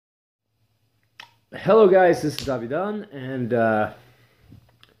Hello, guys. This is Avidan, and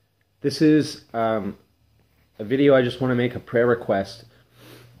this is a video. I just want to make a prayer request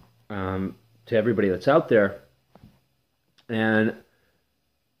to everybody that's out there, and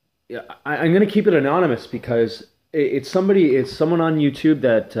yeah, I'm going to keep it anonymous because it's someone on YouTube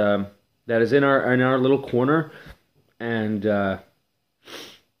that is in our little corner, and I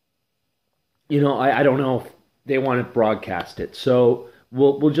don't know if they want to broadcast it, so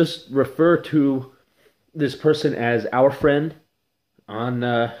we'll just refer to this person as our friend on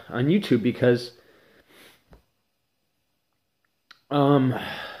YouTube because um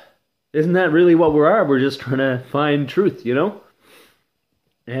isn't that really what we are? We're just trying to find truth, you know?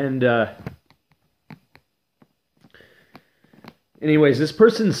 And anyways, this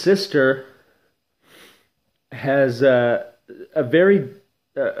person's sister has a very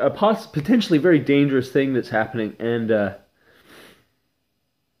potentially very dangerous thing that's happening, and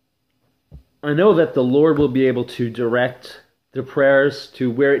I know that the Lord will be able to direct the prayers to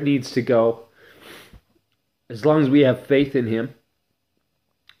where it needs to go as long as we have faith in Him.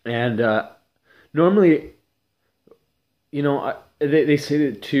 And normally, they say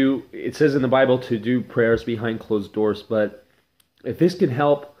it says in the Bible to do prayers behind closed doors, but if this can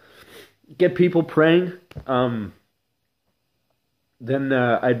help get people praying, then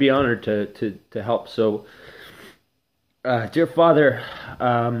I'd be honored to help. So, dear Father,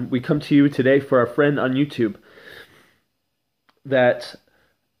 we come to you today for our friend on YouTube that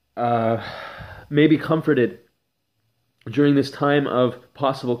may be comforted during this time of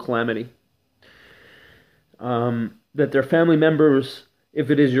possible calamity. That their family members, if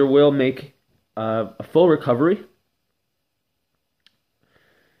it is your will, make a full recovery,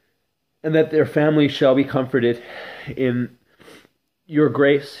 and that their family shall be comforted in your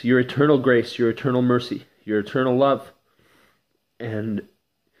grace, your eternal mercy, your eternal love. And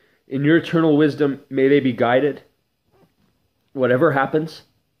in your eternal wisdom, may they be guided, whatever happens.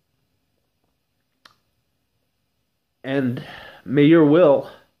 And may your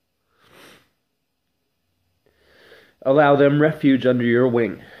will allow them refuge under your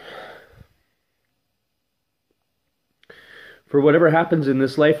wing. For whatever happens in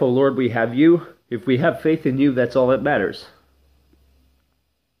this life, O Lord, we have you. If we have faith in you, that's all that matters.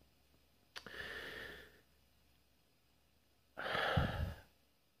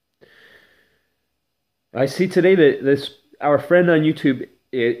 I see today that our friend on YouTube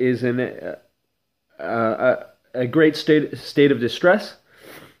is in a great state of distress,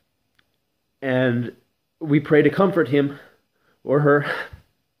 and we pray to comfort him or her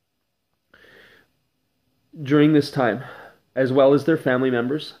during this time, as well as their family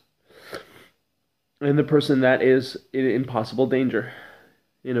members and the person that is in possible danger,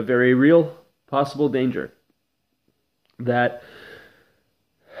 in a very real possible danger that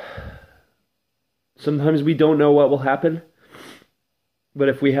sometimes we don't know what will happen, but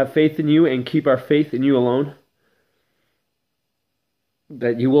if we have faith in you and keep our faith in you alone,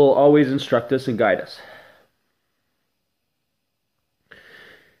 that you will always instruct us and guide us.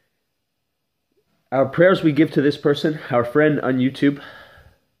 Our prayers we give to this person, our friend on YouTube,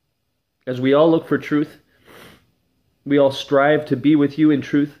 as we all look for truth, we all strive to be with you in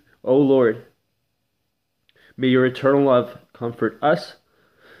truth, O Lord. May your eternal love comfort us,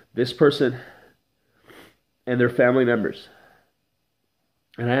 this person, and their family members.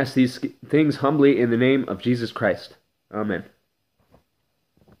 And I ask these things humbly in the name of Jesus Christ. Amen.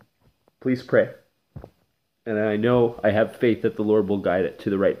 Please pray. And I know I have faith that the Lord will guide it to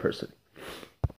the right person.